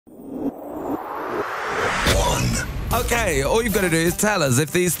Okay, all you've got to do is tell us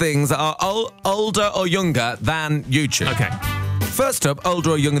if these things are older or younger than YouTube. Okay. First up,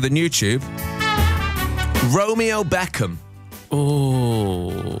 older or younger than YouTube. Romeo Beckham.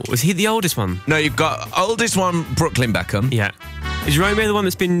 Oh, is he the oldest one? No, you've got oldest one, Brooklyn Beckham. Yeah. Is Romeo the one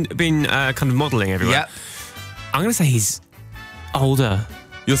that's been kind of modelling everywhere? Yep. I'm going to say he's older.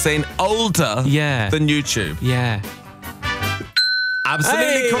 You're saying older than YouTube. Yeah.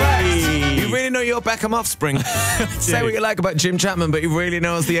 Absolutely correct. You really know your Beckham offspring. Say what you like about Jim Chapman, but he really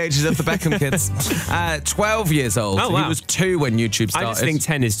knows the ages of the Beckham kids. 12 years old. Oh, wow. He was 2 when YouTube started. I just think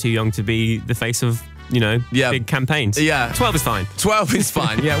 10 is too young to be the face of, big campaigns. Yeah. 12 is fine. 12 is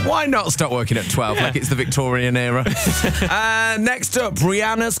fine. Yeah, why not start working at 12 like it's the Victorian era? Next up,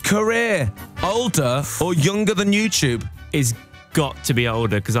 Rihanna's career. Older or younger than YouTube? Is got to be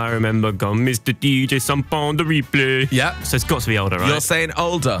older, because I remember going, Mr. DJ, some on the replay. Yeah. So it's got to be older, right? You're saying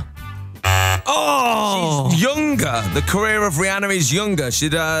older. Oh! She's younger. The career of Rihanna is younger. She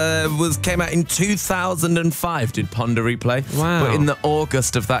came out in 2005, did Ponder Replay. Wow. But in the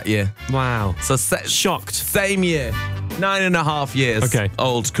August of that year. Wow. So shocked. Same year. 9.5 years. Okay.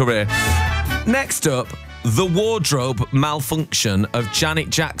 Old career. Next up, the wardrobe malfunction of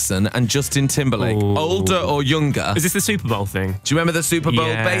Janet Jackson and Justin Timberlake. Ooh. Older or younger? Is this the Super Bowl thing? Do you remember the Super Bowl?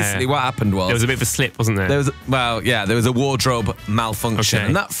 Yeah. Basically, what happened was... There was a bit of a slip, wasn't there? There was a wardrobe malfunction. Okay.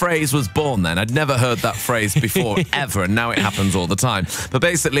 And that phrase was born then. I'd never heard that phrase before, ever, and now it happens all the time. But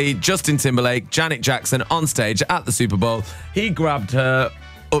basically, Justin Timberlake, Janet Jackson on stage at the Super Bowl, he grabbed her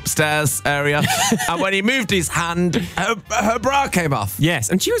upstairs area, and when he moved his hand, her bra came off. Yes,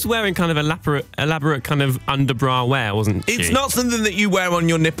 and she was wearing kind of elaborate kind of underbra wear, wasn't she? It's not something that you wear on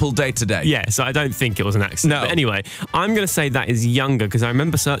your nipple day to day. Yeah, so I don't think it was an accident. No. But anyway, I'm going to say that is younger, because I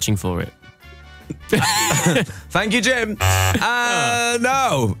remember searching for it. Thank you, Jim.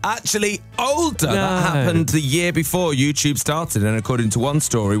 No, actually older. No. That happened the year before YouTube started, and according to one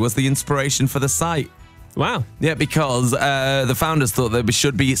story, was the inspiration for the site. Wow. Yeah, because the founders thought there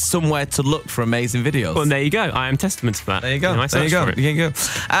should be somewhere to look for amazing videos. Well, there you go. I am testament to that. There you go. I searched for it. There you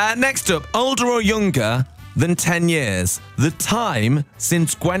go. Next up, older or younger than 10 years. The time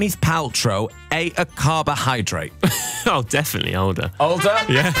since Gwyneth Paltrow ate a carbohydrate. Oh, definitely older. Older?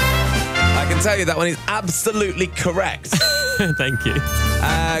 Yeah. I can tell you that one is absolutely correct. Thank you.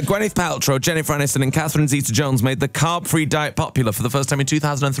 Gwyneth Paltrow, Jennifer Aniston and Catherine Zeta-Jones made the carb-free diet popular for the first time in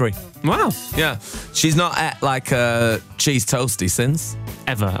 2003. Wow. Yeah. She's not ate like a cheese toasty since.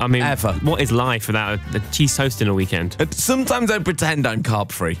 Ever. I mean, ever. What is life without a cheese toast in a weekend? Sometimes I pretend I'm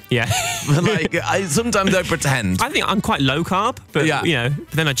carb-free. Yeah. Sometimes I pretend. I think I'm quite low carb, but,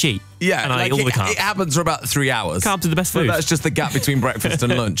 but then I cheat. Yeah, and I eat all the carbs. It happens for about 3 hours. Carbs are the best food. That's just the gap between breakfast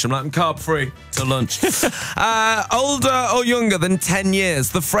and lunch. I'm carb-free to lunch. Older or younger than 10 years,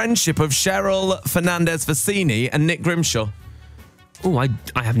 the friendship of Cheryl Fernandez-Vecini and Nick Grimshaw. Oh, I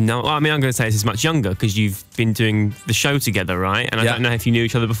have no... I mean, I'm going to say this is much younger because you've been doing the show together, right? And I don't know if you knew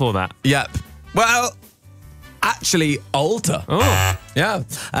each other before that. Yep. Well, actually older. Oh. Yeah.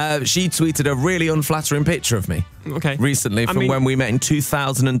 She tweeted a really unflattering picture of me. Okay. Recently from when we met in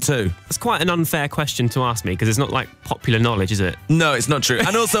 2002. That's quite an unfair question to ask me because it's not like popular knowledge, is it? No, it's not true.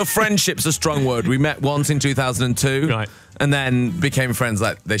 And also friendship's a strong word. We met once in 2002. Right. And then became friends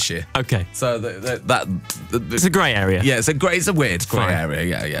like this year. Okay. So it's a grey area. Yeah, it's a weird grey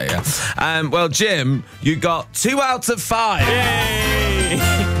area. Yeah. Well, Jim, you got 2 out of 5. Yay!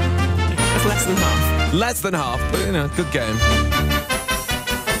 That's less than half. Less than half, but good game.